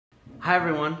Hi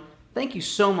everyone, thank you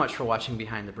so much for watching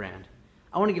Behind the Brand.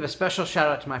 I want to give a special shout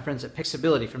out to my friends at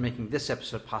Pixability for making this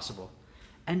episode possible.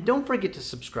 And don't forget to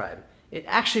subscribe. It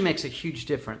actually makes a huge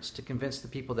difference to convince the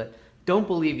people that don't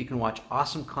believe you can watch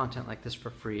awesome content like this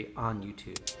for free on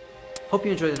YouTube. Hope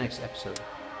you enjoy the next episode.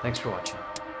 Thanks for watching.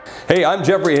 Hey, I'm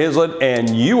Jeffrey Hayzlett,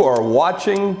 and you are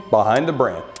watching Behind the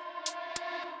Brand.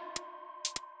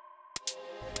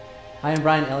 Hi, I'm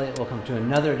Brian Elliott. Welcome to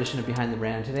another edition of Behind the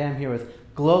Brand. Today I'm here with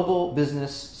global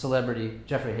business celebrity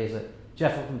Jeffrey Hayzlett.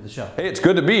 Jeff, welcome to the show. Hey, it's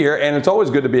good to be here, and it's always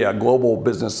good to be a global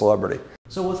business celebrity.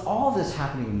 So with all this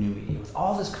happening in new media, with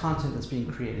all this content that's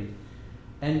being created,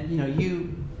 and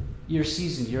you're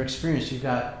seasoned, you're experienced, you've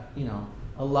got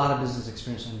a lot of business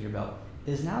experience under your belt.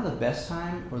 Is now the best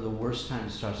time or the worst time to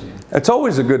start something? It's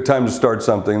always a good time to start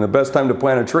something. The best time to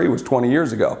plant a tree was 20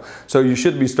 years ago. So you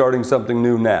should be starting something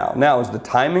new now. Now, is the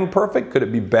timing perfect? Could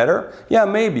it be better? Yeah,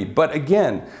 maybe. But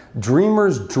again,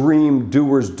 dreamers dream,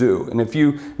 doers do. And if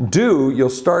you do, you'll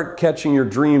start catching your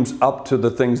dreams up to the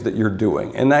things that you're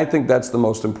doing. And I think that's the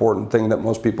most important thing that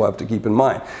most people have to keep in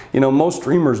mind. Most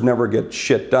dreamers never get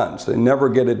shit done. So they never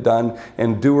get it done,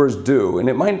 and doers do.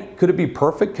 And could it be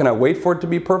perfect? Can I wait for it to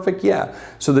be perfect? Yeah.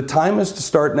 So the time is to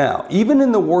start now. Even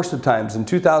in the worst of times, in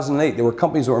 2008, there were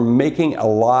companies that were making a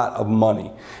lot of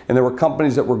money. And there were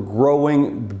companies that were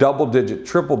growing double digit,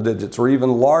 triple digits, or even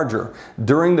larger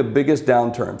during the biggest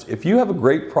downturns. If you have a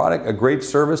great product, a great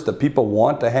service that people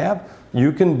want to have,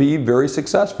 you can be very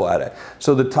successful at it.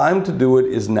 So the time to do it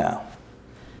is now.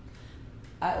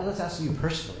 Let's ask you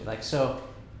personally,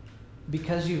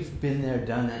 because you've been there,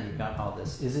 done that, you've got all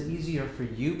this, is it easier for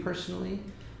you personally,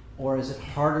 or is it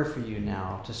harder for you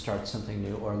now to start something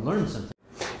new or learn something?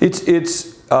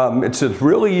 It's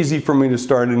really easy for me to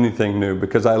start anything new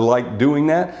because I like doing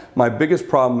that. My biggest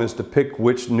problem is to pick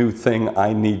which new thing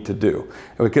I need to do,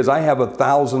 because I have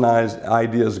 1,000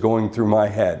 ideas going through my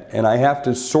head, and I have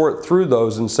to sort through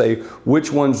those and say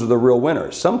which ones are the real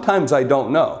winners. Sometimes I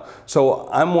don't know. So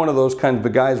I'm one of those kinds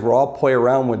of guys where I'll play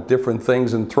around with different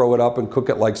things and throw it up and cook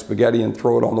it like spaghetti and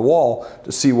throw it on the wall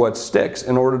to see what sticks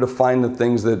in order to find the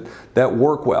things that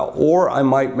work well. Or I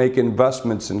might make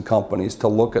investments in companies to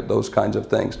look at those kinds of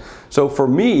things. So for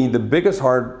me, the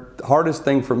hardest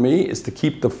thing for me is to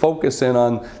keep the focus in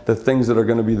on the things that are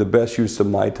going to be the best use of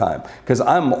my time. Because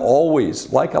I'm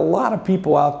always, like a lot of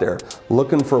people out there,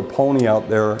 looking for a pony out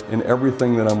there in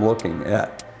everything that I'm looking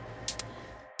at.